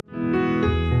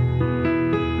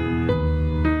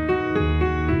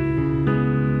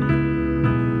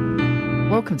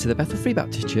Welcome to the Bethel Free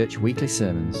Baptist Church weekly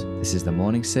sermons. This is the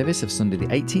morning service of Sunday the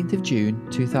 18th of June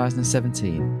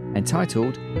 2017,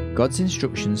 entitled God's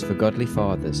Instructions for Godly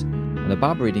Fathers, and the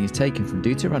Bible reading is taken from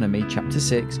Deuteronomy chapter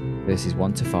 6, verses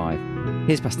 1 to 5.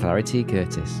 Here's Pastor Larry T.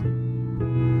 Curtis.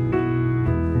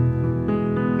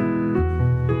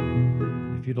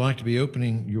 If you'd like to be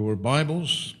opening your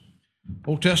Bibles,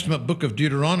 Old Testament book of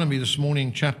Deuteronomy this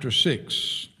morning, chapter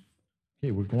 6. Okay,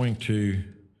 we're going to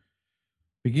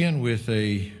begin with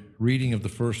a reading of the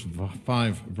first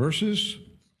 5 verses.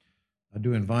 I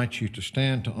do invite you to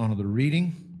stand to honor the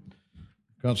reading,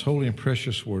 God's holy and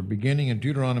precious word, beginning in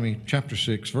Deuteronomy chapter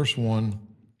 6, verse 1.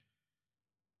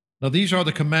 Now these are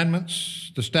the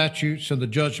commandments, the statutes, and the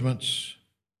judgments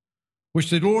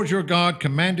which the Lord your God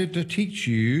commanded to teach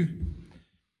you,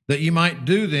 that you might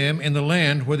do them in the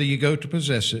land whither you go to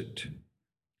possess it,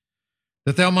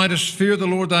 that thou mightest fear the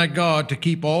Lord thy God, to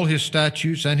keep all his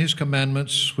statutes and his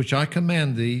commandments, which I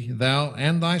command thee, thou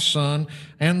and thy son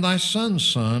and thy son's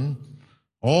son,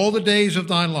 all the days of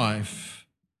thy life,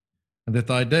 and that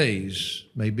thy days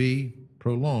may be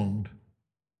prolonged.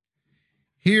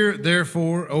 Hear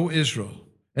therefore, O Israel,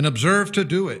 and observe to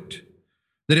do it,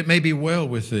 that it may be well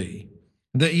with thee,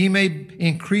 and that ye may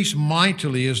increase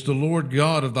mightily, as the Lord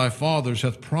God of thy fathers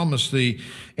hath promised thee,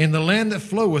 in the land that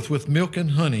floweth with milk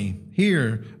and honey.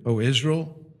 Hear, O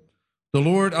Israel, the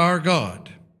Lord our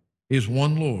God is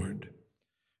one Lord,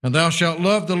 and thou shalt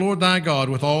love the Lord thy God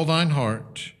with all thine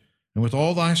heart, and with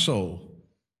all thy soul,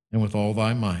 and with all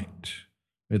thy might.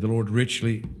 May the Lord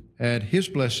richly add his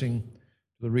blessing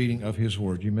to the reading of his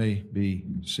word. You may be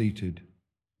seated.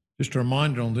 Just a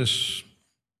reminder on this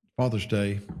Father's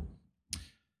Day,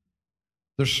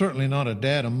 there's certainly not a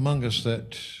dad among us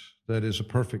that is a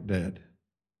perfect dad.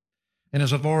 And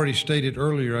as I've already stated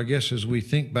earlier, I guess as we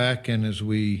think back and as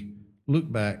we look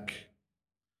back,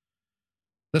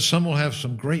 that some will have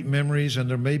some great memories and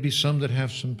there may be some that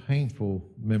have some painful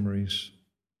memories.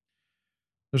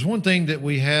 There's one thing that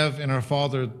we have in our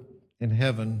Father in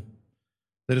heaven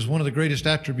that is one of the greatest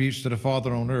attributes that a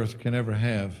father on earth can ever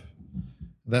have.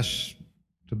 That's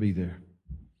to be there.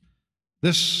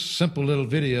 This simple little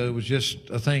video was just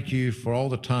a thank you for all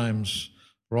the times,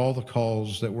 for all the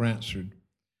calls that were answered.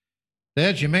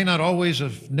 Dads, you may not always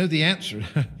have known the answer.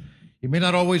 You may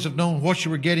not always have known what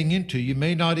you were getting into. You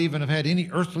may not even have had any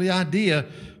earthly idea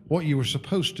what you were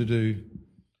supposed to do.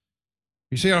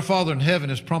 You see, our Father in heaven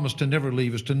has promised to never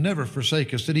leave us, to never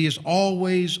forsake us, that he is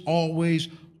always, always,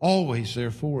 always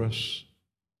there for us.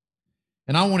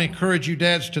 And I want to encourage you,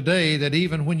 dads, today, that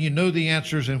even when you know the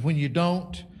answers and when you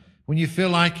don't, when you feel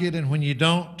like it and when you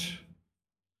don't,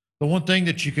 the one thing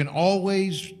that you can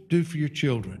always do for your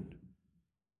children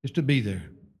is to be there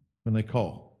when they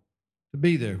call. To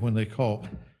be there when they call.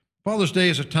 Father's Day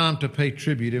is a time to pay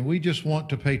tribute, and we just want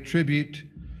to pay tribute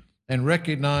and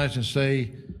recognize and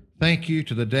say thank you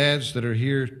to the dads that are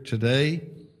here today,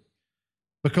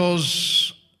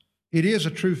 because it is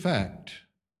a true fact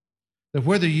that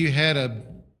whether you had a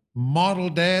model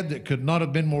dad that could not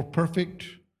have been more perfect,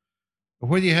 or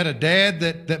whether you had a dad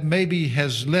that maybe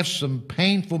has left some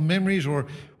painful memories, or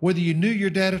whether you knew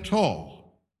your dad at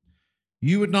all,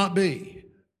 you would not be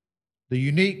the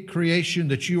unique creation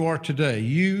that you are today.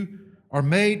 You are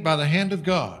made by the hand of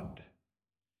God,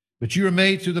 but you are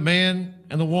made through the man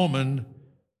and the woman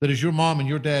that is your mom and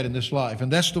your dad in this life.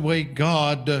 And that's the way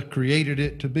God created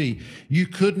it to be. You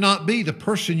could not be the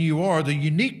person you are, the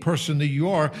unique person that you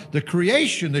are, the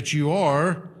creation that you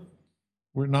are,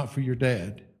 were it not for your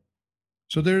dad.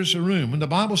 So there's a room. When the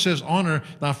Bible says honor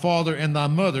thy father and thy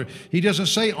mother, he doesn't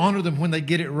say honor them when they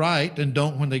get it right and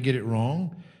don't when they get it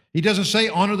wrong. He doesn't say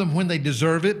honor them when they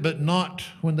deserve it, but not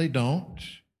when they don't.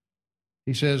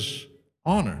 He says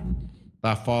honor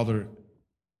thy father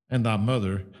and thy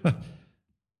mother,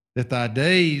 that thy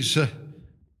days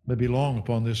may be long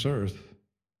upon this earth.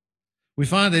 We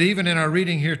find that even in our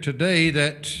reading here today,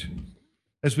 that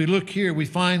as we look here, we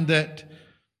find that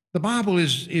the Bible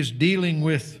is dealing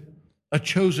with a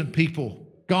chosen people,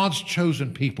 God's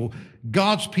chosen people,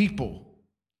 God's people,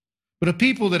 but a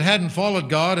people that hadn't followed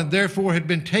God and therefore had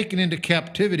been taken into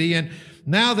captivity, and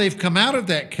now they've come out of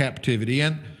that captivity,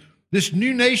 and this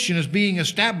new nation is being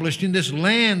established in this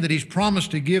land that he's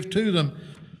promised to give to them.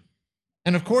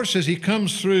 And of course, as he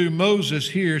comes through Moses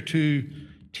here to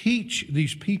teach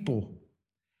these people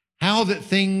how that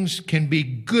things can be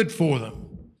good for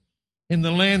them in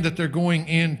the land that they're going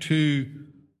into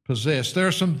possess. There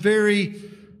are some very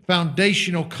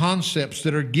foundational concepts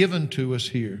that are given to us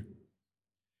here.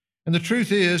 And the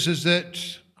truth is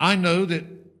that I know that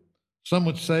some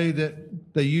would say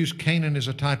that they use Canaan as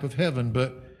a type of heaven,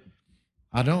 but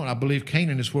I don't. I believe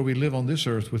Canaan is where we live on this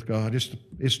earth with God.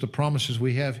 It's the promises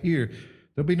we have here.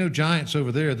 There'll be no giants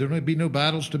over there. There'll be no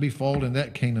battles to be fought in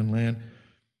that Canaan land.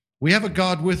 We have a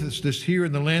God with us that's here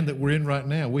in the land that we're in right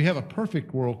now. We have a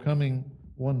perfect world coming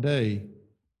one day.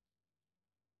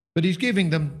 But he's giving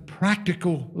them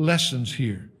practical lessons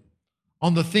here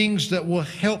on the things that will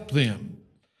help them.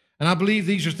 And I believe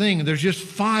these are things. There's just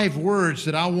 5 words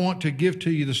that I want to give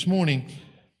to you this morning.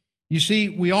 You see,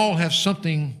 we all have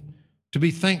something to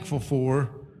be thankful for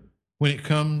when it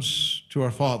comes to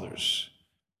our fathers,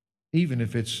 even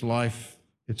if it's life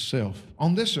itself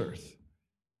on this earth.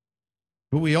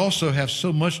 But we also have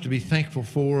so much to be thankful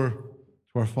for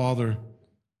to our Father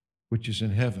which is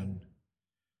in heaven.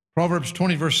 Proverbs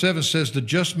 20 verse 7 says, "The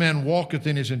just man walketh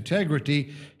in his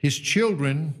integrity, his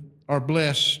children are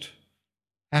blessed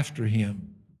after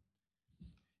him."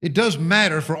 It does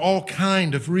matter for all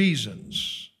kind of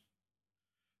reasons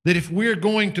that if we're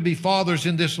going to be fathers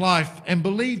in this life, and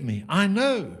believe me, I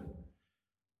know,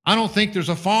 I don't think there's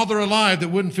a father alive that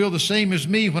wouldn't feel the same as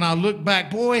me when I look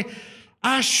back. Boy,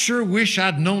 I sure wish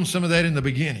I'd known some of that in the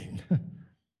beginning.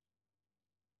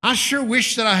 I sure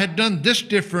wish that I had done this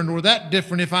different or that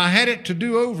different if I had it to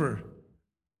do over.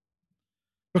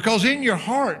 Because in your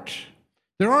heart,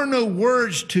 there are no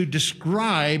words to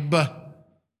describe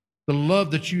the love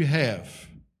that you have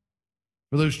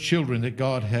for those children that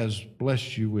God has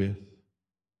blessed you with.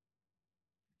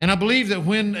 And I believe that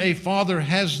when a father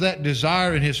has that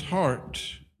desire in his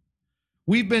heart,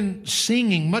 we've been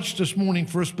singing much this morning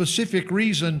for a specific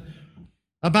reason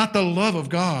about the love of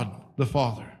God the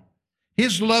Father.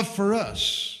 His love for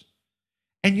us.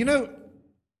 And you know,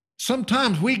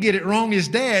 sometimes we get it wrong as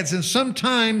dads, and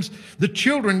sometimes the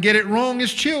children get it wrong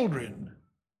as children.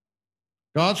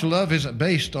 God's love isn't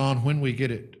based on when we get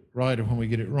it right or when we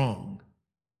get it wrong.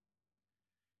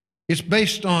 It's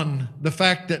based on the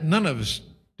fact that none of us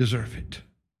deserve it.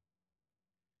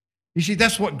 You see,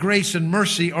 that's what grace and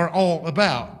mercy are all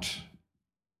about.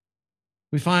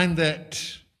 We find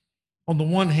that, on the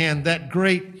one hand, that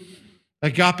great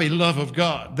agape love of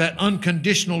God, that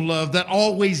unconditional love, that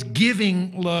always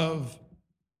giving love,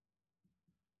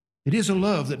 it is a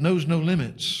love that knows no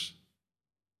limits.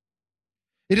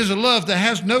 It is a love that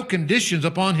has no conditions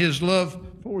upon his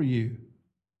love for you.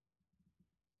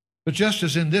 But just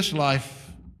as in this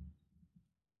life,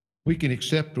 we can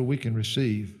accept or we can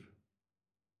receive.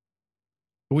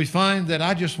 But we find that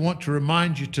I just want to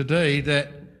remind you today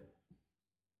that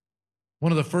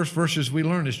one of the first verses we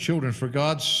learn as children, for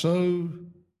God so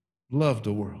loved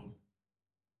the world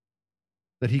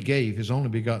that he gave his only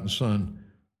begotten Son,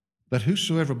 that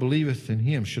whosoever believeth in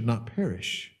him should not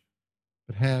perish,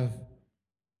 but have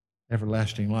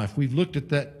everlasting life. We've looked at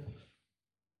that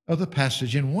other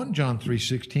passage in 1 John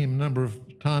 3:16 a number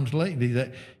of times lately,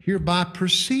 that hereby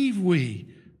perceive we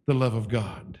the love of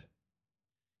God.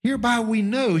 Hereby we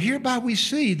know, hereby we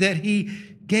see that he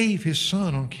gave his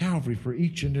Son on Calvary for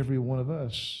each and every one of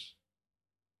us.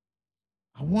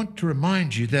 I want to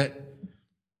remind you that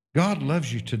God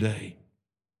loves you today.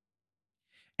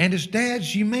 And as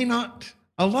dads,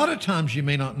 a lot of times you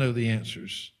may not know the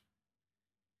answers.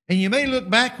 And you may look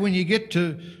back when you get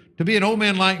to be an old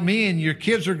man like me and your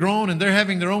kids are grown and they're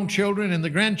having their own children and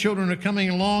the grandchildren are coming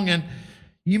along, and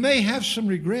you may have some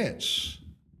regrets.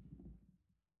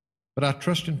 But I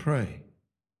trust and pray.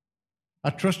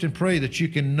 I trust and pray that you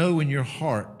can know in your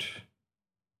heart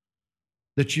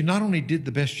that you not only did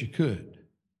the best you could,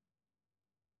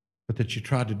 but that you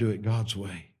tried to do it God's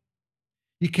way.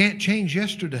 You can't change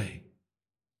yesterday,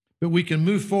 but we can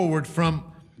move forward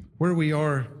from where we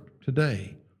are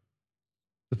today.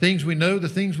 The things we know, the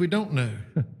things we don't know.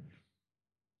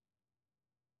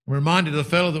 I'm reminded of the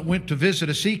fellow that went to visit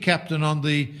a sea captain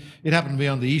it happened to be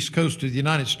on the east coast of the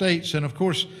United States. And of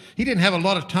course, he didn't have a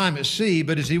lot of time at sea,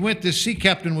 but as he went, this sea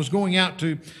captain was going out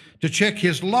to check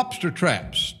his lobster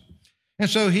traps. And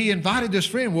so he invited this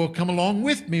friend, well, come along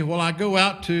with me while I go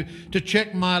out to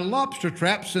check my lobster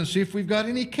traps and see if we've got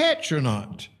any catch or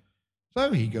not.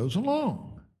 So he goes along.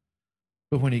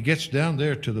 But when he gets down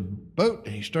there to the boat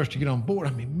and he starts to get on board,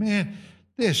 I mean, man,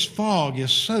 this fog is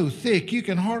so thick you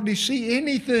can hardly see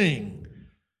anything.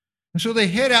 And so they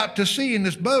head out to sea in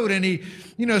this boat, and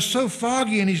it's so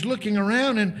foggy, and he's looking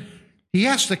around, and he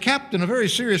asks the captain a very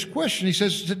serious question. He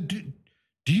says,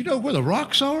 do you know where the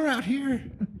rocks are out here?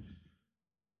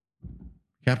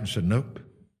 The captain said, nope.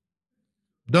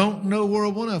 Don't know where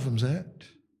one of them's at.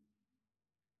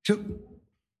 So,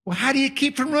 well, how do you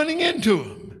keep from running into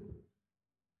them?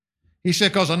 He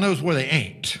said, because I knows where they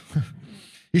ain't.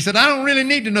 He said, I don't really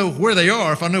need to know where they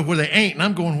are if I know where they ain't, and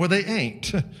I'm going where they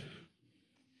ain't.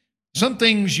 Some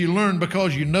things you learn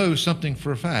because you know something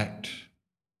for a fact.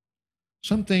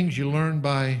 Some things you learn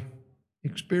by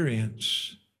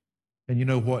experience, and you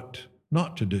know what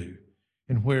not to do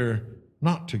and where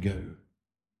not to go.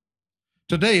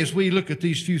 Today, as we look at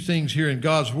these few things here in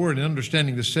God's Word and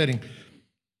understanding the setting,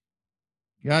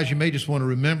 guys, you may just want to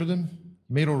remember them.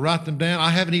 You may want to write them down.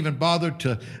 I haven't even bothered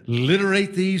to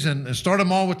literate these and start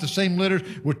them all with the same letters.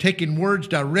 We're taking words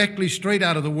directly straight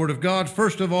out of the Word of God.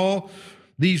 First of all,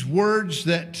 these words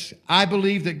that I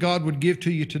believe that God would give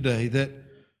to you today, that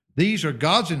these are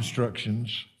God's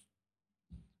instructions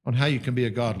on how you can be a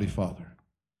godly father.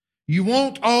 You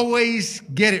won't always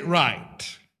get it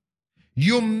right.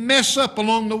 You'll mess up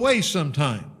along the way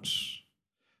sometimes.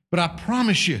 But I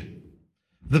promise you,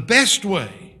 the best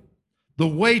way, the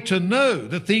way to know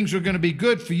that things are going to be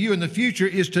good for you in the future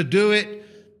is to do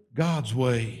it God's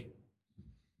way.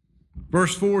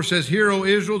 Verse 4 says, "Hear, O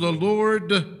Israel, the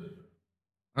Lord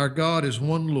our God is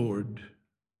one Lord."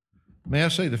 May I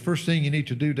say, the first thing you need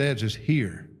to do, dads, is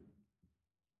hear.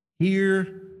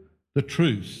 Hear the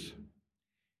truth.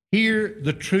 Hear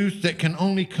the truth that can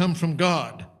only come from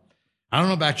God. I don't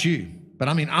know about you, but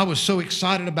I was so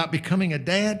excited about becoming a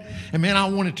dad. And man, I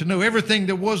wanted to know everything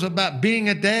there was about being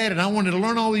a dad. And I wanted to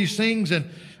learn all these things. And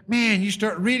man, you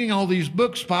start reading all these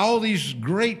books by all these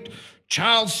great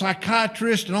child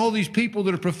psychiatrists and all these people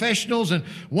that are professionals, and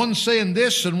one saying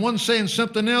this and one saying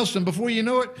something else, and before you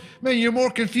know it, man, you're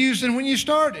more confused than when you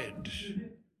started.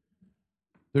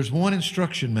 There's one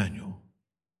instruction manual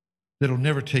that'll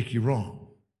never take you wrong.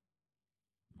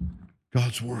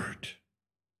 God's Word.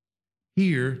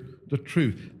 Hear the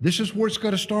truth. This is where it's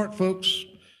got to start, folks.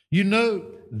 You know,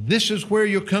 this is where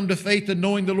you'll come to faith in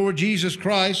knowing the Lord Jesus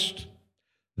Christ.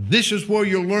 This is where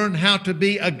you'll learn how to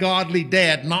be a godly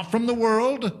dad, not from the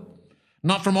world,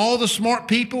 not from all the smart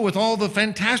people with all the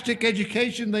fantastic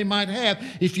education they might have.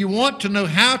 If you want to know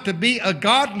how to be a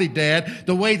godly dad,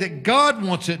 the way that God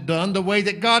wants it done, the way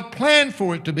that God planned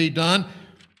for it to be done,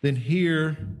 then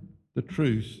hear the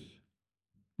truth.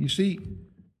 You see,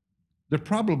 there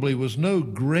probably was no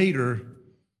greater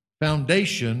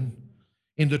foundation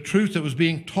in the truth that was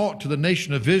being taught to the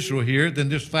nation of Israel here than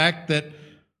this fact that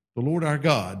the Lord our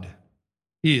God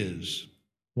is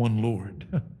one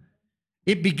Lord.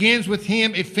 It begins with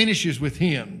Him, it finishes with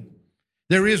Him.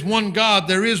 There is one God,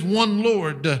 there is one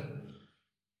Lord.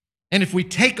 And if we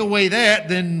take away that,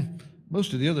 then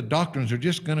most of the other doctrines are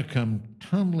just going to come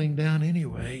tumbling down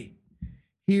anyway.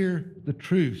 Hear the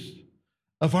truth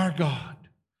of our God,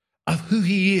 of who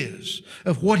He is,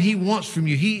 of what He wants from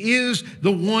you. He is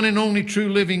the one and only true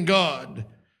living God.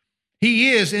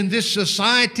 He is in this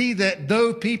society that,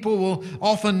 though people will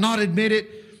often not admit it,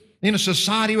 in a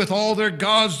society with all their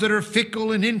gods that are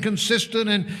fickle and inconsistent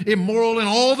and immoral and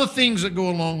all the things that go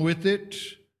along with it,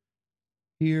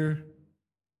 hear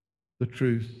the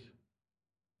truth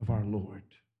of our Lord.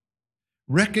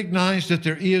 Recognize that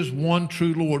there is one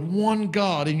true Lord, one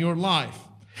God in your life.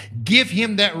 Give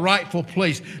Him that rightful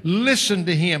place. Listen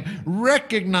to Him.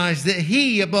 Recognize that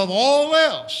He, above all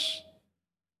else,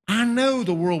 I know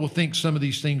the world will think some of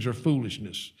these things are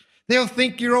foolishness. They'll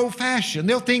think you're old-fashioned.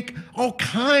 They'll think all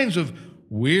kinds of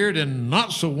weird and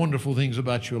not so wonderful things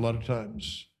about you a lot of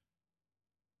times.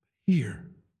 Hear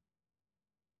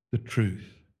the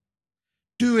truth.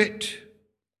 Do it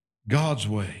God's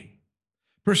way.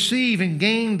 Perceive and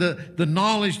gain the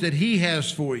knowledge that He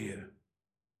has for you.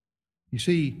 You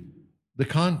see, the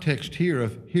context here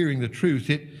of hearing the truth,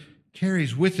 it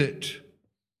carries with it,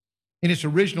 in its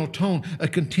original tone, a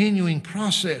continuing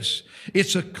process.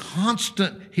 It's a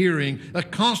constant hearing, a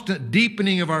constant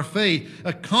deepening of our faith,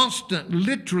 a constant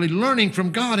literally learning from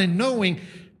God and knowing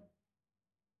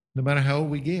no matter how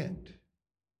old we get,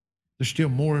 there's still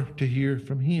more to hear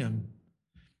from Him.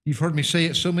 You've heard me say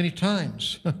it so many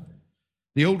times.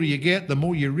 The older you get, the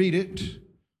more you read it,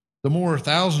 the more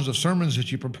thousands of sermons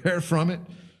that you prepare from it,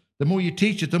 the more you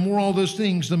teach it, the more all those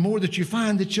things, the more that you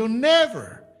find that you'll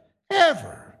never,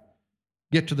 ever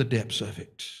get to the depths of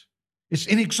it. It's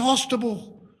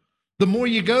inexhaustible. The more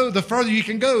you go, the further you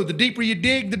can go. The deeper you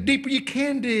dig, the deeper you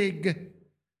can dig.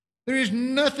 There is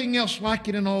nothing else like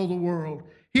it in all the world.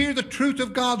 Hear the truth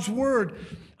of God's Word.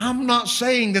 I'm not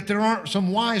saying that there aren't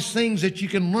some wise things that you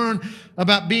can learn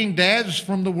about being dads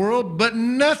from the world, but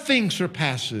nothing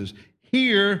surpasses.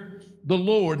 Hear the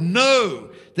Lord.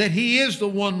 Know that He is the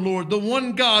one Lord, the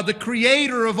one God, the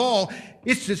creator of all.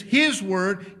 It's just His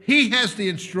Word. He has the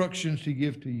instructions to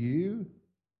give to you.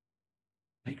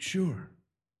 Make sure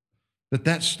that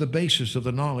that's the basis of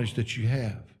the knowledge that you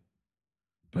have.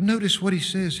 But notice what He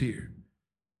says here.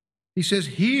 He says,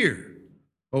 "Hear,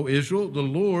 O Israel, the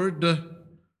Lord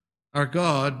our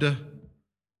God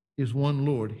is one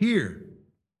Lord." Hear,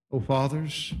 O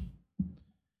fathers.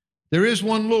 There is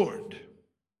one Lord.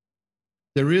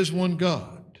 There is one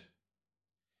God.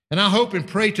 And I hope and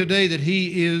pray today that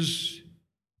He is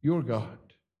your God.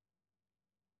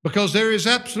 Because there is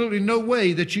absolutely no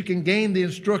way that you can gain the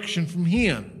instruction from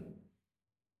Him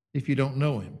if you don't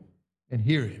know Him and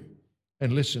hear Him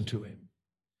and listen to Him.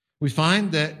 We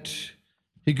find that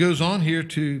He goes on here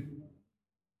to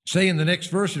say in the next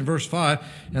verse, in verse 5,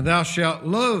 and thou shalt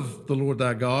love the Lord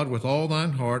thy God with all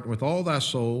thine heart, with all thy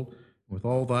soul, with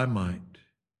all thy might.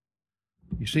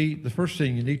 You see, the first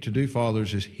thing you need to do,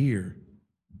 fathers, is hear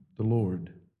the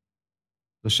Lord.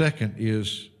 The second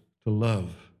is to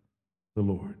love the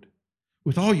Lord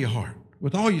with all your heart,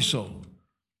 with all your soul.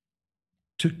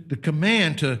 To the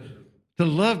command to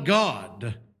love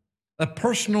God, a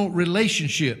personal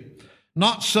relationship,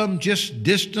 not some just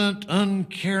distant,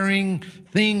 uncaring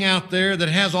thing out there that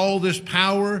has all this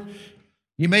power.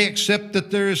 You may accept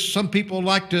that there is some people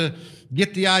like to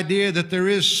get the idea that there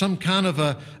is some kind of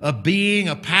a being,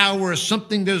 a power,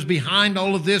 something that's behind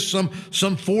all of this, some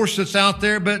force that's out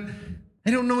there, but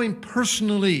they don't know Him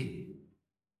personally.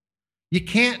 You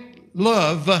can't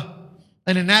love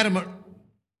an inanimate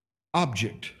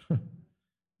object.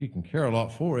 You can care a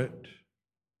lot for it,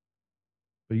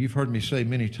 but you've heard me say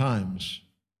many times,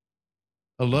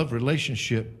 a love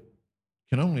relationship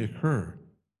can only occur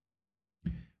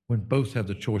when both have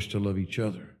the choice to love each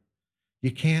other.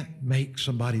 You can't make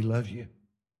somebody love you.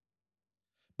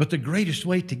 But the greatest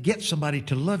way to get somebody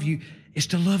to love you is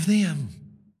to love them,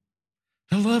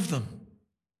 to love them,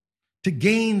 to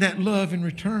gain that love in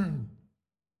return.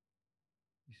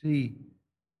 You see,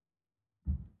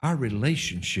 our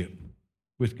relationship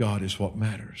with God is what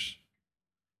matters.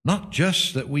 Not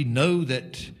just that we know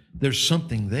that there's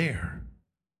something there,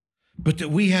 but that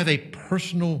we have a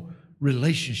personal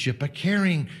relationship, a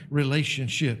caring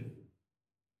relationship.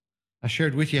 I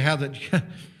shared with you how that,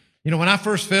 when I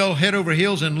first fell head over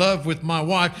heels in love with my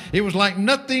wife, it was like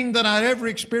nothing that I'd ever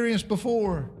experienced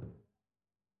before.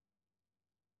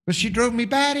 But she drove me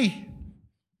batty.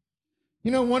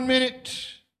 One minute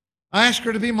I asked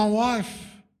her to be my wife.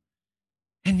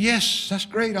 And yes, that's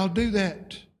great, I'll do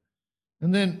that.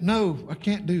 And then, no, I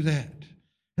can't do that.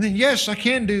 And then, yes, I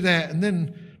can do that. And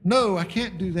then, no, I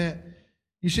can't do that.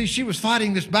 You see, she was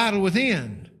fighting this battle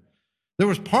within. There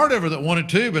was part of her that wanted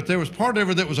to, but there was part of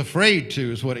her that was afraid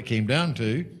to, is what it came down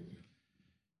to.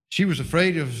 She was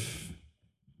afraid of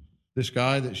this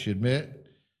guy that she had met.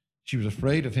 She was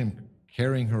afraid of him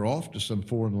carrying her off to some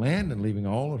foreign land and leaving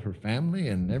all of her family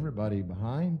and everybody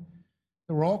behind.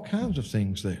 There were all kinds of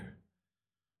things there.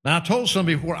 Now, I told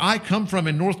somebody where I come from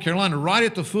in North Carolina, right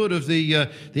at the foot of the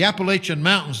Appalachian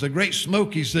Mountains, the Great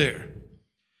Smokies there.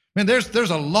 Man, there's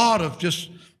a lot of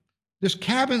just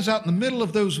cabins out in the middle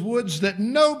of those woods that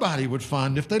nobody would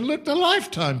find if they looked a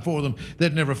lifetime for them.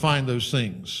 They'd never find those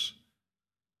things.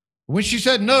 When she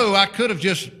said no, I could have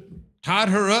just tied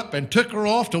her up and took her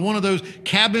off to one of those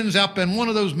cabins up in one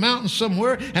of those mountains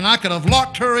somewhere, and I could have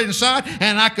locked her inside,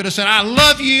 and I could have said, I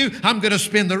love you, I'm going to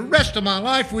spend the rest of my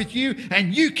life with you,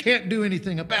 and you can't do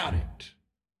anything about it.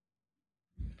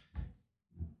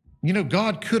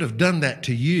 God could have done that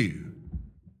to you,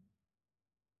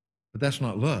 but that's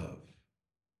not love.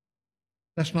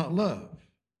 That's not love.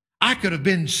 I could have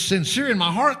been sincere in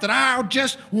my heart that I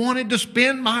just wanted to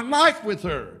spend my life with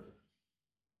her.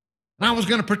 And I was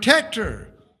going to protect her.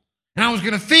 And I was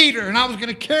going to feed her. And I was going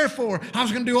to care for her. I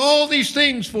was going to do all these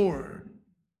things for her.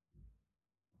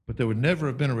 But there would never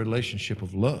have been a relationship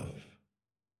of love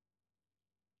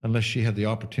unless she had the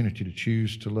opportunity to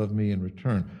choose to love me in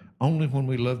return. Only when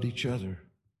we loved each other.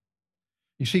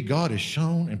 You see, God has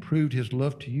shown and proved His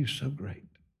love to you so great.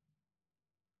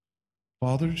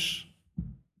 Fathers,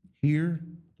 hear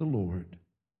the Lord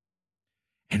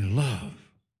and love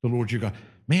the Lord your God.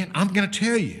 Man, I'm going to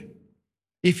tell you,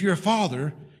 if you're a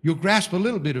father, you'll grasp a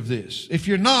little bit of this. If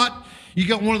you're not, you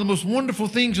got one of the most wonderful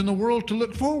things in the world to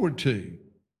look forward to.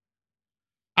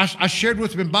 I shared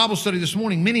with them in Bible study this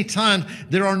morning, many times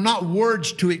there are not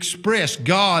words to express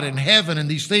God and heaven and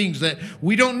these things that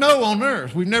we don't know on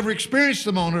earth. We've never experienced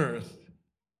them on earth.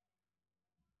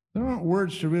 There aren't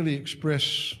words to really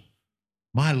express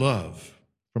my love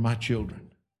for my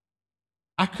children.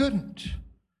 I couldn't.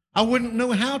 I wouldn't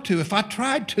know how to. If I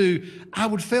tried to, I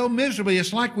would fail miserably.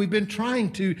 It's like we've been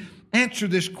trying to answer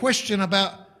this question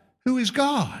about who is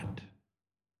God.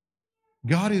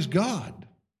 God is God.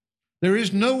 There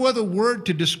is no other word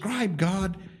to describe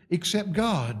God except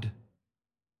God.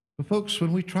 But folks,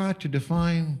 when we try to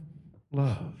define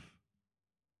love,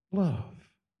 the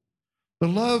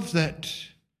love that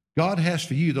God has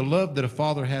for you, the love that a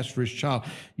father has for his child,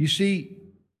 you see,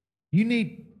 you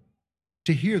need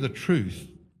to hear the truth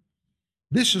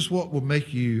This is what will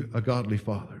make you a godly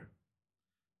father.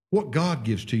 What God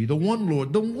gives to you, the one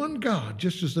Lord, the one God,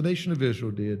 just as the nation of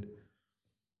Israel did.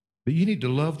 But you need to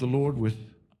love the Lord with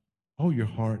all your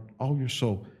heart, all your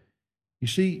soul. You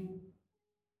see,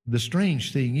 the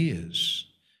strange thing is,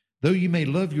 though you may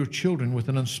love your children with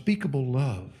an unspeakable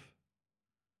love,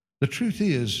 the truth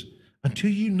is,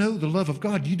 until you know the love of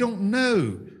God, you don't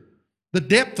know the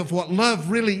depth of what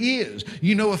love really is.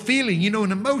 You know a feeling, you know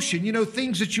an emotion, you know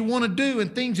things that you want to do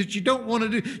and things that you don't want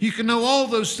to do. You can know all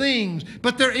those things,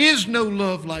 but there is no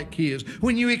love like His.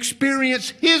 When you experience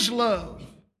His love,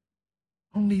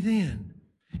 only then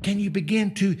can you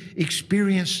begin to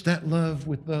experience that love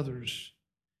with others.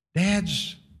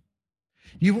 Dads,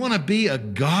 you want to be a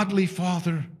godly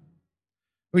father,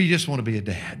 or you just want to be a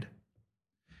dad?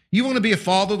 You want to be a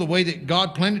father the way that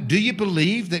God planned it? Do you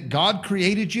believe that God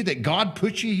created you, that God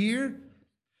put you here?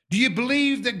 Do you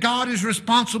believe that God is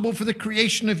responsible for the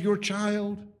creation of your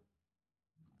child?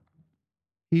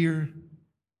 Hear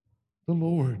the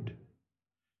Lord.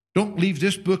 Don't leave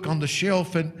this book on the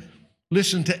shelf and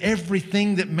listen to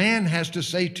everything that man has to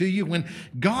say to you when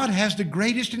God has the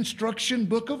greatest instruction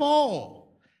book of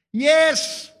all.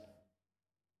 Yes,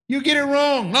 you get it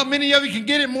wrong. Not many of you can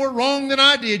get it more wrong than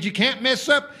I did. You can't mess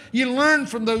up. You learn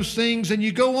from those things and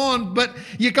you go on, but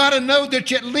you got to know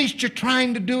that at least you're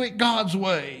trying to do it God's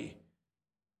way,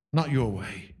 not your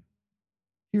way.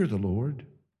 Hear the Lord.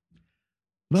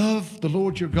 Love the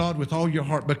Lord your God with all your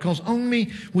heart, because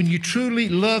only when you truly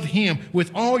love Him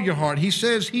with all your heart, He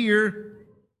says here,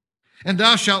 and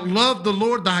thou shalt love the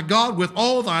Lord thy God with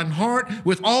all thine heart,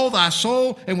 with all thy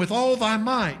soul, and with all thy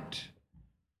might.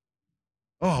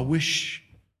 Oh, I wish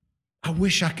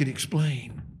I could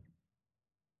explain.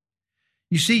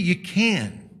 You see, you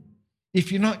can,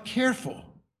 if you're not careful.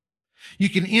 You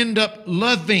can end up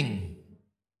loving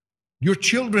your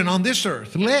children on this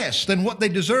earth less than what they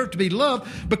deserve to be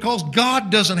loved, because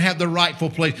God doesn't have the rightful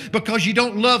place, because you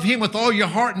don't love Him with all your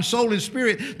heart and soul and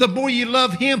spirit. The more you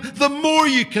love Him, the more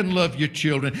you can love your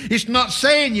children. It's not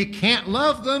saying you can't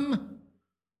love them,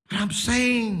 but I'm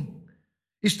saying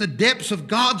it's the depths of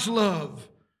God's love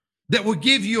that will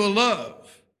give you a love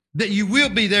that you will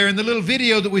be there. In the little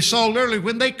video that we saw earlier,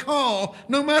 when they call,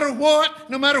 no matter what,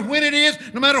 no matter when it is,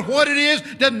 no matter what it is,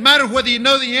 doesn't matter whether you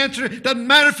know the answer, doesn't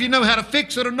matter if you know how to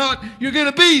fix it or not, you're going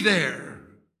to be there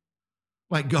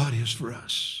like God is for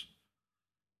us.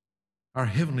 Our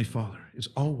Heavenly Father is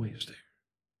always there.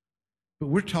 But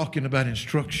we're talking about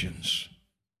instructions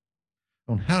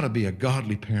on how to be a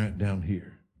godly parent down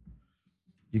here.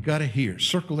 You got to hear,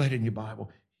 circle that in your Bible.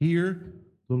 Hear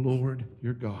the Lord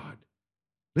your God.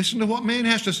 Listen to what man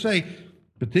has to say,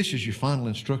 but this is your final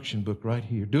instruction book right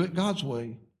here. Do it God's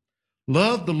way.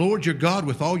 Love the Lord your God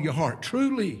with all your heart.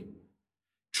 Truly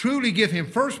give Him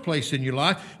first place in your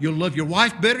life. You'll love your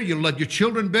wife better. You'll love your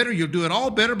children better. You'll do it all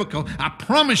better, because I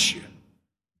promise you,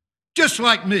 just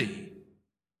like me,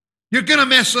 you're going to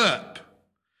mess up.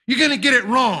 You're going to get it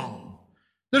wrong.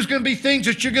 There's going to be things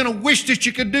that you're going to wish that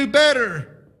you could do better.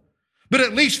 But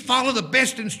at least follow the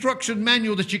best instruction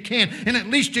manual that you can, and at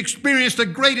least experience the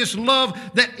greatest love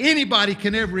that anybody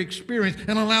can ever experience,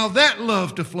 and allow that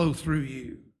love to flow through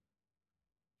you.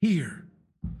 Hear,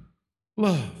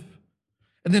 love.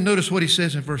 And then notice what he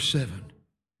says in verse 7.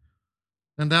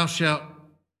 And thou shalt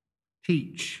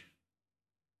teach.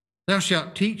 Thou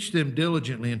shalt teach them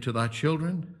diligently unto thy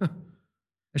children,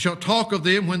 and shalt talk of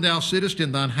them when thou sittest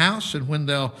in thine house, and when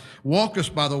thou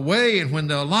walkest by the way, and when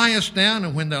thou liest down,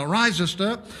 and when thou risest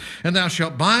up. And thou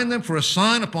shalt bind them for a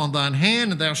sign upon thine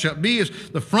hand, and thou shalt be as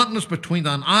the frontness between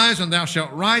thine eyes, and thou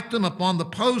shalt write them upon the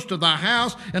post of thy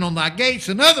house and on thy gates.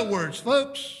 In other words,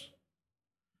 folks,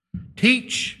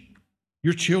 teach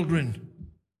your children.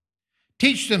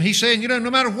 Teach them. He's saying, no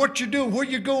matter what you're doing, where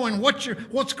you're going,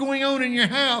 what's going on in your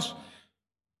house,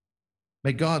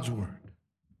 may God's word,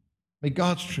 may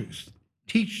God's truth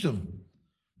teach them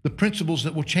the principles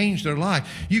that will change their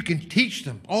life. You can teach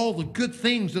them all the good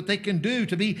things that they can do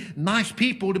to be nice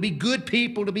people, to be good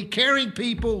people, to be caring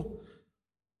people.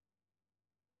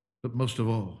 But most of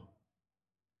all,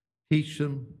 teach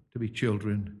them to be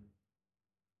children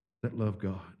that love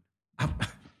God.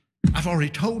 I've already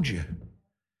told you,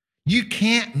 you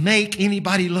can't make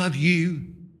anybody love you.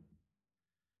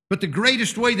 But the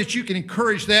greatest way that you can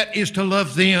encourage that is to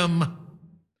love them.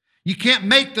 You can't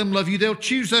make them love you. They'll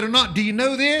choose that or not. Do you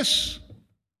know this?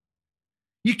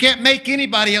 You can't make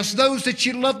anybody else, those that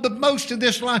you love the most in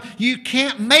this life, you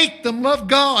can't make them love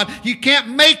God. You can't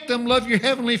make them love your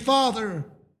Heavenly Father.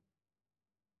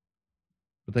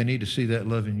 But they need to see that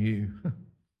love in you.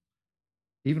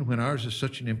 Even when ours is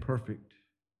such an imperfect,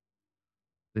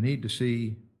 they need to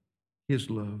see His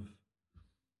love.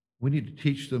 We need to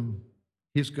teach them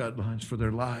His guidelines for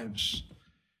their lives.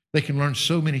 They can learn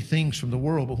so many things from the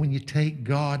world, but when you take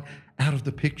God out of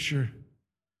the picture,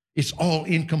 it's all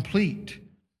incomplete.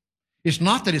 It's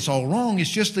not that it's all wrong, it's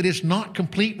just that it's not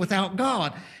complete without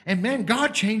God. And man,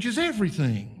 God changes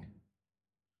everything.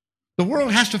 The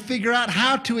world has to figure out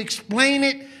how to explain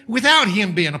it without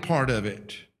Him being a part of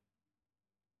it.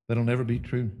 That'll never be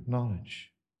true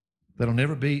knowledge. That'll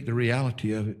never be the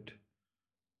reality of it.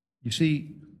 You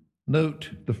see, note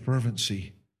the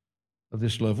fervency of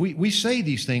this love. We say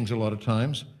these things a lot of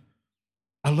times.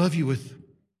 I love you with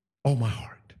all my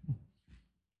heart.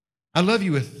 I love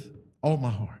you with all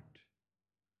my heart.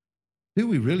 Do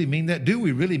we really mean that? Do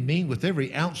we really mean with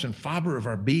every ounce and fiber of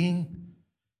our being?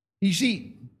 You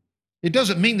see, it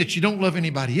doesn't mean that you don't love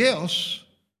anybody else.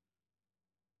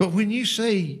 But when you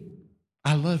say,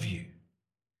 I love you,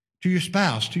 to your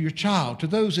spouse, to your child, to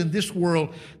those in this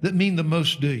world that mean the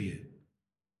most to you.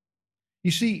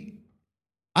 You see,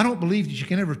 I don't believe that you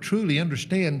can ever truly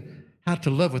understand how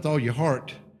to love with all your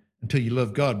heart until you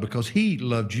love God, because He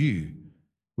loved you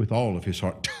with all of His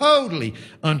heart, totally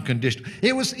unconditional.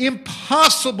 It was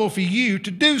impossible for you to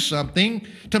do something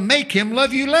to make Him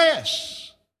love you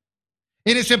less.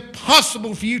 And it's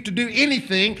impossible for you to do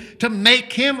anything to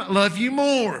make Him love you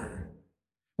more.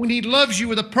 When He loves you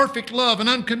with a perfect love, an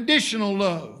unconditional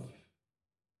love,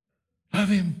 love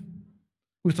Him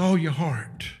with all your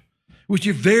heart, with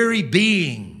your very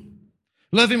being.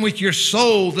 Love Him with your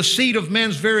soul, the seat of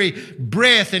man's very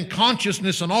breath and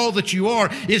consciousness and all that you are.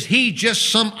 Is He just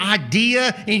some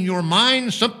idea in your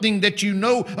mind, something that you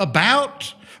know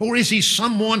about? Or is He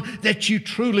someone that you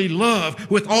truly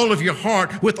love with all of your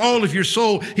heart, with all of your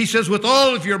soul? He says, with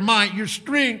all of your might, your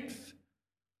strength.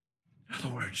 In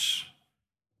other words,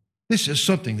 this is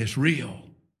something that's real.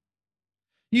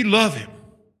 You love Him.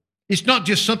 It's not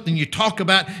just something you talk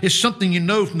about. It's something you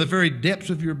know from the very depths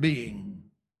of your being.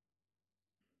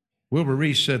 Wilbur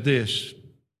Reese said this. He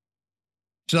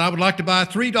said, I would like to buy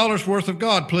 $3 worth of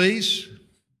God, please.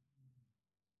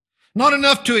 Not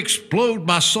enough to explode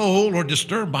my soul or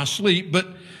disturb my sleep, but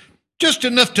just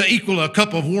enough to equal a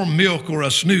cup of warm milk or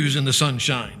a snooze in the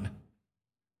sunshine.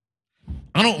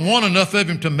 I don't want enough of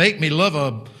Him to make me love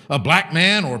a black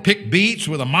man or pick beets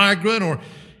with a migrant, or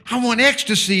I want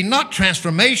ecstasy, not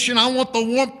transformation. I want the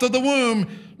warmth of the womb,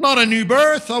 not a new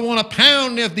birth. I want a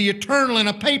pound of the eternal in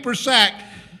a paper sack.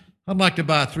 I'd like to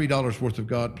buy $3 worth of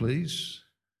God, please.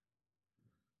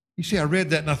 You see, I read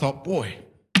that and I thought, boy,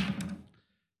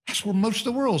 that's where most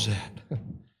of the world's at.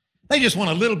 They just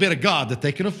want a little bit of God that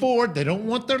they can afford. They don't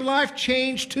want their life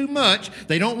changed too much.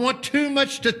 They don't want too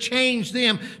much to change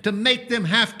them, to make them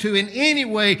have to in any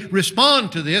way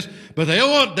respond to this. But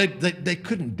they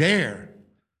couldn't dare.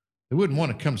 They wouldn't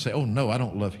want to come and say, oh, no, I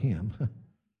don't love Him.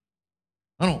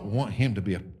 I don't want Him to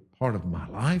be a part of my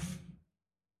life.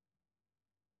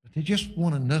 But they just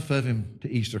want enough of Him to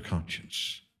ease their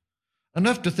conscience.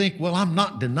 Enough to think, well, I'm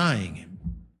not denying Him.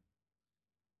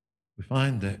 We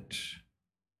find that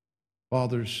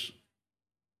fathers,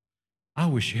 I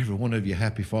wish every one of you a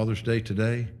happy Father's Day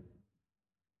today.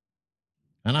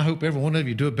 And I hope every one of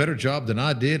you do a better job than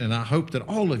I did, and I hope that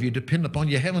all of you depend upon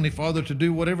your Heavenly Father to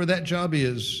do whatever that job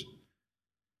is.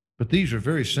 But these are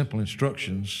very simple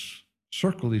instructions.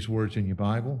 Circle these words in your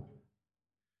Bible.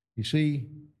 You see,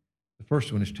 the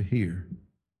first one is to hear.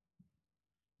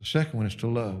 The second one is to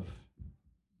love.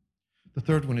 The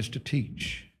third one is to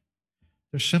teach.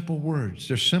 They're simple words.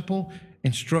 They're simple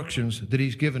instructions that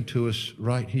He's given to us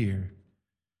right here.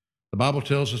 The Bible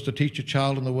tells us to teach a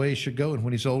child in the way he should go, and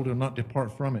when he's old, he'll not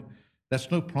depart from it.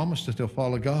 That's no promise that they'll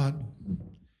follow God.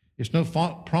 It's no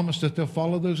promise that they'll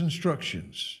follow those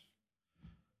instructions.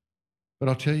 But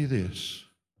I'll tell you this,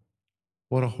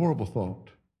 what a horrible thought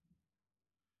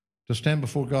to stand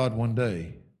before God one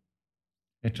day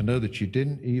and to know that you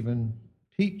didn't even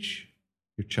teach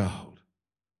your child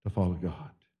to follow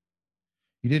God.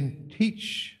 You didn't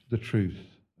teach the truth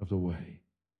of the way.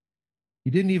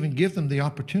 You didn't even give them the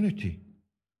opportunity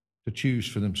to choose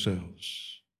for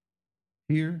themselves.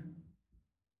 Hear,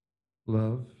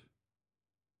 love,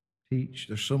 teach.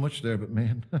 There's so much there, but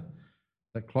man,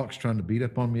 that clock's trying to beat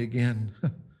up on me again.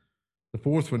 The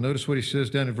fourth one, notice what he says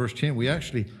down in verse 10. We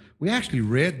actually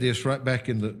read this right back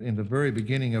in the very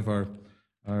beginning of our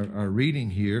reading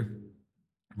here.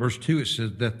 Verse 2, it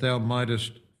says, that thou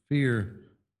mightest fear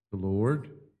the Lord.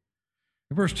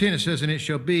 In verse 10 it says, and it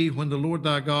shall be when the Lord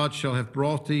thy God shall have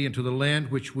brought thee into the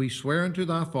land which we swear unto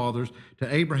thy fathers,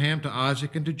 to Abraham, to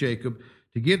Isaac, and to Jacob,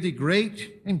 to give thee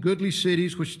great and goodly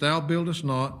cities which thou buildest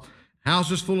not,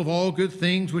 houses full of all good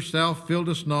things which thou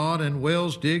fillest not, and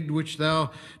wells digged which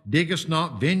thou diggest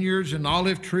not, vineyards and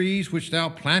olive trees which thou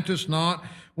plantest not.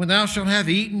 When thou shalt have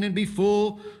eaten and be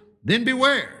full, then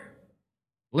beware,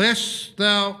 lest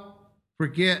thou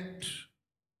forget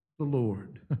the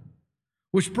Lord,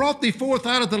 which brought thee forth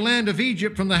out of the land of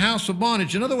Egypt from the house of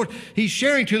bondage. In other words, he's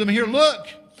sharing to them here, look,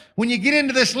 when you get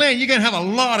into this land, you're going to have a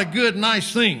lot of good,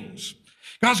 nice things.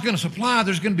 God's going to supply.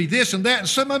 There's going to be this and that. And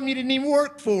some of them you didn't even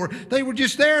work for. They were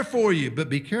just there for you. But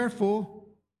be careful.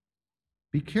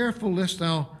 Be careful lest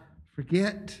thou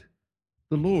forget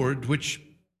the Lord, which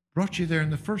brought you there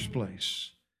in the first place.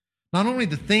 Not only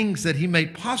the things that he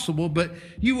made possible, but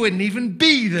you wouldn't even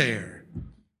be there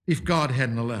if God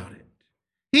hadn't allowed it.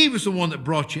 He was the one that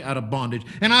brought you out of bondage.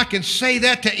 And I can say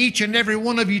that to each and every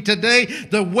one of you today.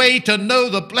 The way to know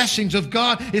the blessings of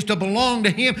God is to belong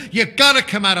to him. You've got to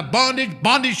come out of bondage,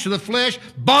 bondage to the flesh,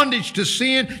 bondage to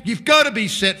sin. You've got to be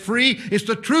set free. It's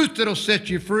the truth that'll set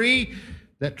you free.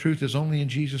 That truth is only in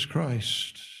Jesus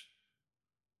Christ.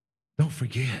 Don't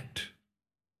forget.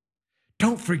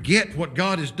 Don't forget what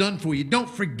God has done for you. Don't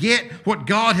forget what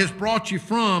God has brought you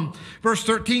from. Verse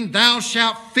 13, thou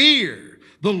shalt fear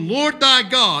the Lord thy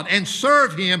God, and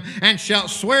serve him, and shalt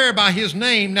swear by his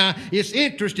name. Now, it's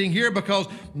interesting here because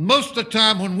most of the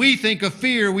time when we think of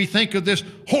fear, we think of this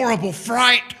horrible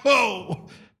fright,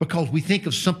 because we think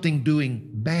of something doing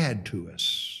bad to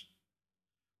us.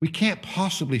 We can't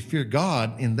possibly fear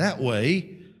God in that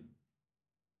way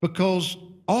because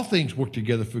all things work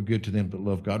together for good to them that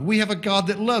love God. We have a God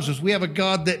that loves us. We have a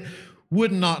God that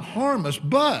would not harm us,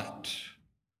 but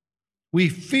we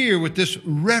fear with this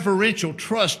reverential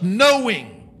trust,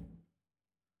 knowing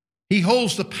he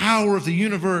holds the power of the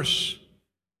universe.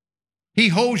 He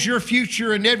holds your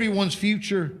future and everyone's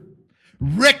future.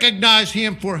 Recognize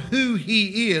him for who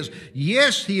he is.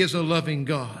 Yes, he is a loving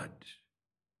God.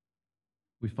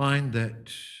 We find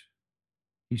that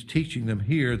he's teaching them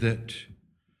here that,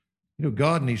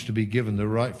 God needs to be given the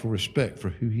rightful respect for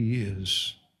who he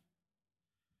is.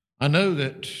 I know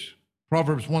that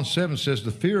Proverbs 1:7 says,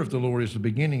 the fear of the Lord is the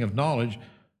beginning of knowledge,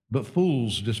 but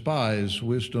fools despise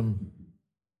wisdom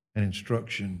and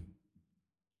instruction.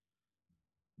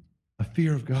 A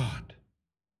fear of God,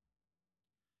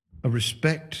 a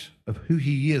respect of who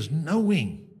he is,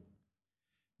 knowing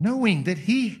that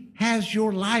he has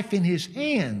your life in his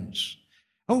hands.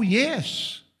 Oh,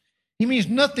 yes, he means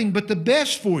nothing but the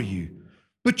best for you,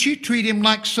 but you treat him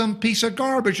like some piece of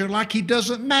garbage or like he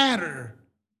doesn't matter.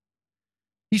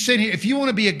 He said here, if you want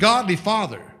to be a godly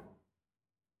father,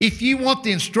 if you want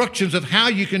the instructions of how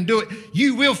you can do it,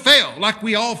 you will fail like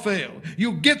we all fail.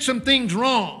 You'll get some things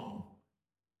wrong.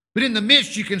 But in the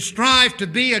midst, you can strive to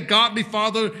be a godly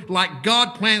father like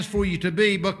God plans for you to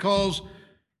be, because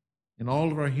in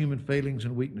all of our human failings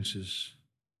and weaknesses,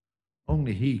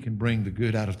 only he can bring the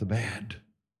good out of the bad.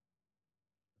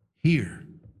 Hear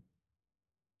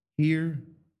the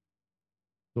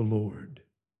Lord.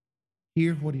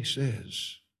 Hear what he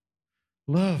says.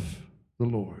 Love the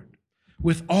Lord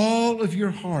with all of your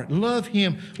heart. Love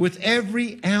him with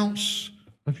every ounce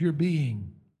of your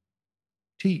being.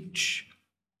 Teach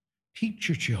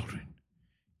your children.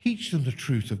 Teach them the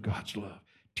truth of God's love.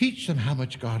 Teach them how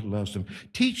much God loves them.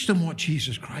 Teach them what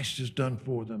Jesus Christ has done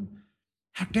for them.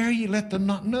 How dare you let them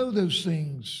not know those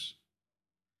things?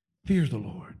 Fear the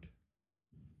Lord.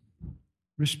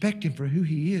 Respect him for who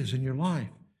he is in your life.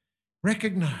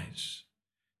 Recognize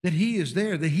that he is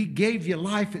there, that he gave you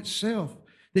life itself,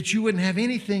 that you wouldn't have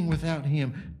anything without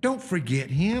him. Don't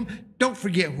forget him. Don't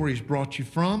forget where he's brought you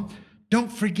from.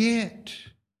 Don't forget.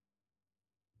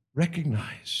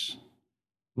 Recognize.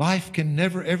 Life can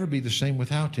never, ever be the same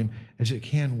without him as it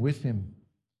can with him.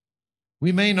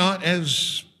 We may not,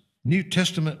 as New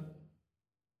Testament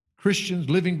Christians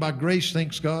living by grace,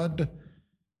 thanks God,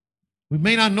 we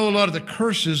may not know a lot of the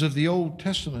curses of the Old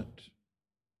Testament,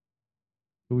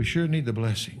 but we sure need the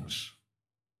blessings.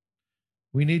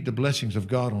 We need the blessings of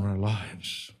God on our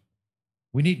lives.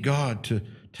 We need God to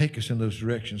take us in those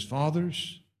directions.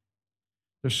 Fathers,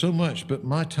 there's so much, but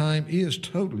my time is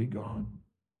totally gone.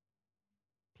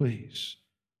 Please,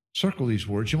 circle these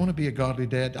words. You want to be a godly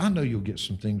dad? I know you'll get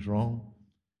some things wrong.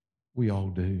 We all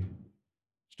do.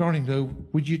 Starting though,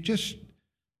 would you just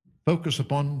focus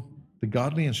upon the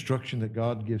godly instruction that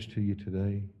God gives to you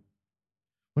today?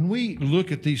 When we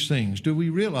look at these things, do we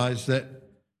realize that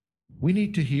we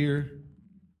need to hear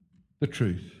the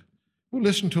truth? We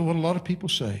listen to what a lot of people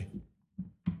say.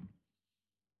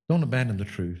 Don't abandon the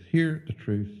truth. Hear the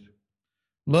truth.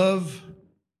 Love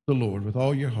the Lord with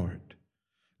all your heart.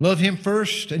 Love him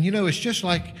first. And it's just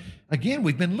like again,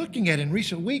 we've been looking at in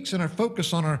recent weeks in our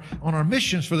focus on our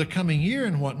missions for the coming year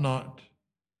and whatnot.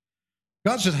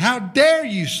 God says, how dare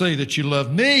you say that you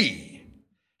love me?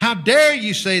 How dare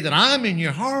you say that I'm in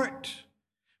your heart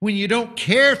when you don't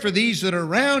care for these that are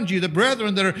around you, the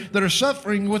brethren that are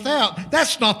suffering without?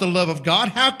 That's not the love of God.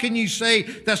 How can you say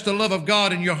that's the love of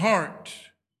God in your heart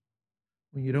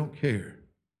when you don't care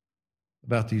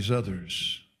about these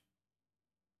others?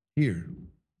 Here,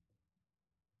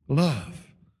 love.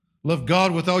 Love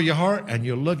God with all your heart, and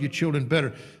you'll love your children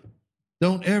better.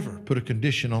 Don't ever put a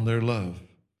condition on their love.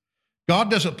 God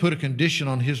doesn't put a condition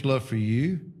on His love for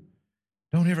you.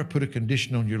 Don't ever put a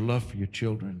condition on your love for your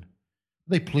children.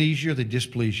 Whether they please you or they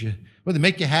displease you, whether they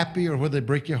make you happy or whether they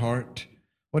break your heart,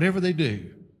 whatever they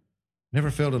do, never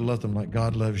fail to love them like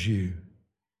God loves you.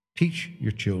 Teach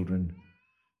your children.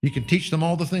 You can teach them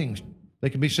all the things. They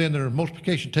can be saying their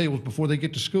multiplication tables before they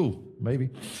get to school,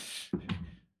 maybe.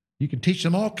 You can teach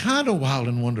them all kind of wild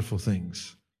and wonderful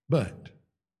things, but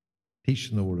teach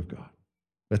them the Word of God.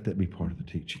 Let that be part of the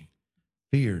teaching.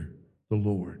 Fear the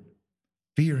Lord.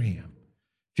 Fear Him.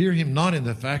 Fear Him not in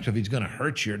the fact of He's going to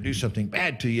hurt you or do something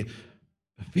bad to you,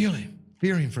 but feel Him.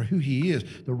 Fear Him for who He is,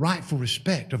 the rightful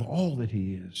respect of all that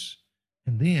He is.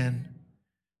 And then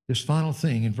this final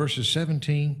thing in verses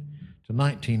 17 to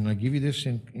 19, and I'll give you this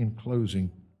in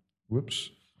closing. Whoops.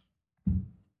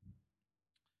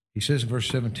 He says in verse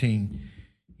 17,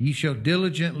 ye shall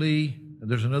diligently,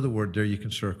 there's another word there you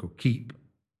can circle, keep.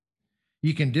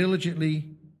 You can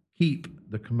diligently keep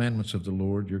the commandments of the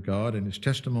Lord your God and His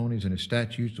testimonies and His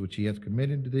statutes which He hath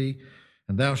committed to thee,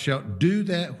 and thou shalt do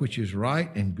that which is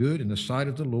right and good in the sight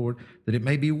of the Lord, that it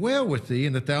may be well with thee,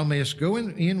 and that thou mayest go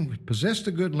in and possess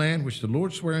the good land which the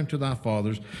Lord sware unto thy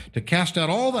fathers, to cast out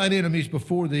all thine enemies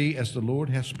before thee, as the Lord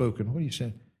hath spoken. What do you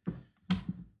say?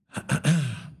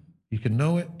 You can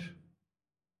know it.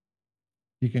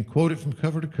 You can quote it from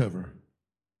cover to cover.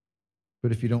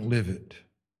 But if you don't live it,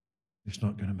 it's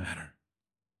not going to matter.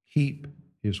 Keep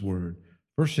His word.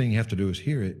 First thing you have to do is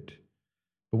hear it.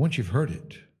 But once you've heard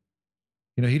it,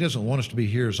 He doesn't want us to be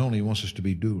hearers only. He wants us to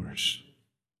be doers.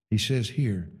 He says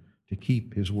here to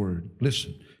keep His word.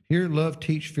 Listen, hear, love,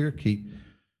 teach, fear, keep.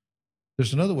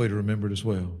 There's another way to remember it as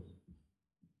well.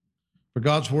 For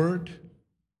God's word,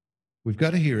 we've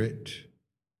got to hear it,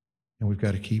 and we've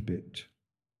got to keep it.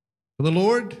 For the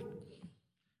Lord,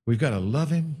 we've got to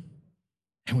love Him,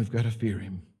 and we've got to fear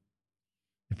Him.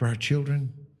 And for our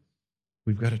children,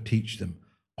 we've got to teach them.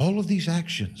 All of these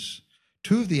actions,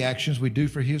 two of the actions we do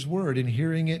for His word in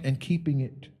hearing it and keeping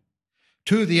it.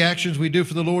 Two of the actions we do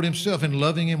for the Lord Himself in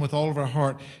loving Him with all of our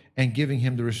heart and giving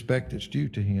Him the respect that's due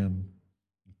to Him.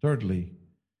 Thirdly,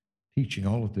 teaching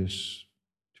all of this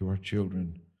to our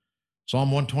children.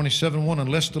 Psalm 127:1,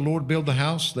 unless the Lord build the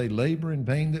house, they labor in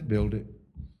vain that build it.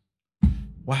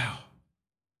 Wow.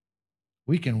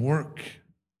 We can work.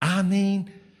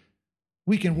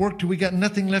 We can work till we got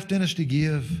nothing left in us to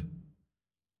give.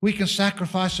 We can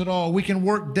sacrifice it all. We can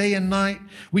work day and night.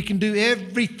 We can do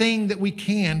everything that we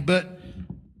can, but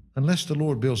unless the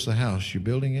Lord builds the house, you're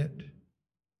building it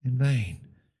in vain.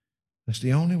 That's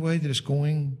the only way that it's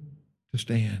going to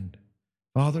stand.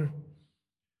 Father,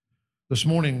 this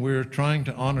morning we're trying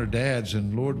to honor dads,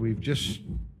 and Lord, we've just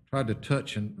tried to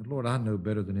touch, and Lord, I know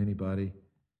better than anybody.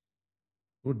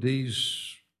 Lord,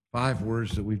 these 5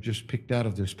 words that we've just picked out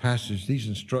of this passage, these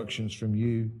instructions from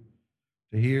you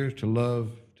to hear, to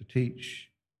love, to teach,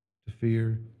 to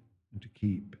fear, and to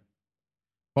keep.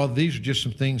 Father, these are just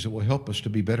some things that will help us to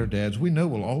be better dads. We know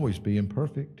we'll always be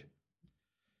imperfect.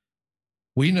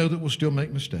 We know that we'll still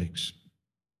make mistakes.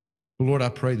 But Lord, I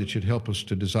pray that you'd help us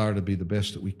to desire to be the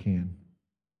best that we can.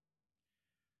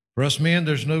 For us men,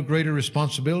 there's no greater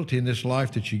responsibility in this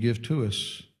life that you give to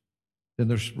us than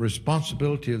the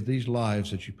responsibility of these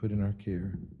lives that you put in our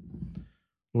care.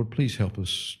 Lord, please help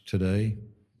us today.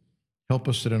 Help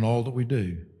us that in all that we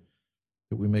do,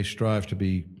 that we may strive to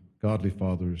be godly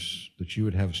fathers that you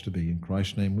would have us to be. In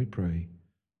Christ's name we pray.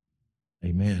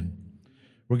 Amen.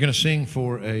 We're going to sing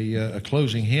for a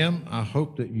closing hymn. I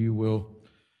hope that you will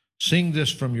sing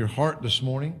this from your heart this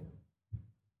morning.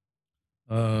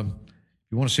 If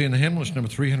you want to sing the hymn, it's number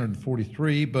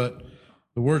 343, but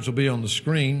the words will be on the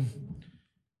screen.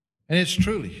 And it's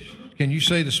truly, can you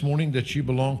say this morning that you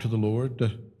belong to the Lord,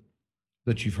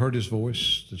 that you've heard His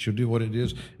voice, that you'll do what it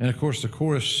is? And of course, the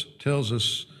chorus tells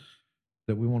us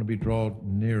that we want to be drawn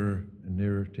nearer and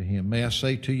nearer to Him. May I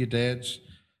say to you, dads,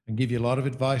 and give you a lot of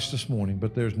advice this morning,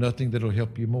 but there's nothing that'll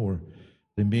help you more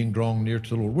than being drawn near to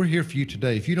the Lord. We're here for you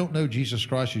today. If you don't know Jesus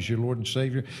Christ as your Lord and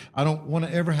Savior, I don't want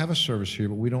to ever have a service here,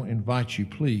 but we don't invite you.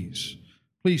 Please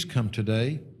come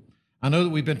today. I know that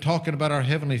we've been talking about our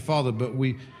Heavenly Father, but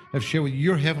we have shared with you,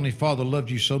 your Heavenly Father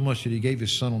loved you so much that He gave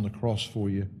His Son on the cross for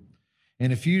you.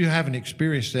 And if you haven't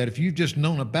experienced that, if you've just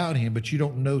known about Him, but you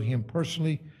don't know Him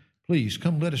personally, please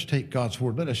come, let us take God's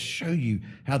word. Let us show you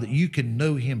how that you can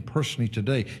know Him personally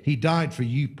today. He died for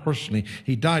you personally.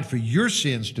 He died for your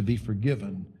sins to be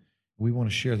forgiven. We want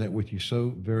to share that with you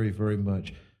so very, very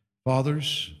much.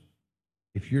 Fathers,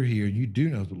 if you're here and you do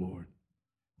know the Lord,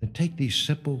 then take these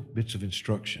simple bits of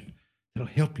instruction that'll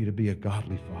help you to be a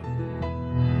godly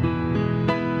father.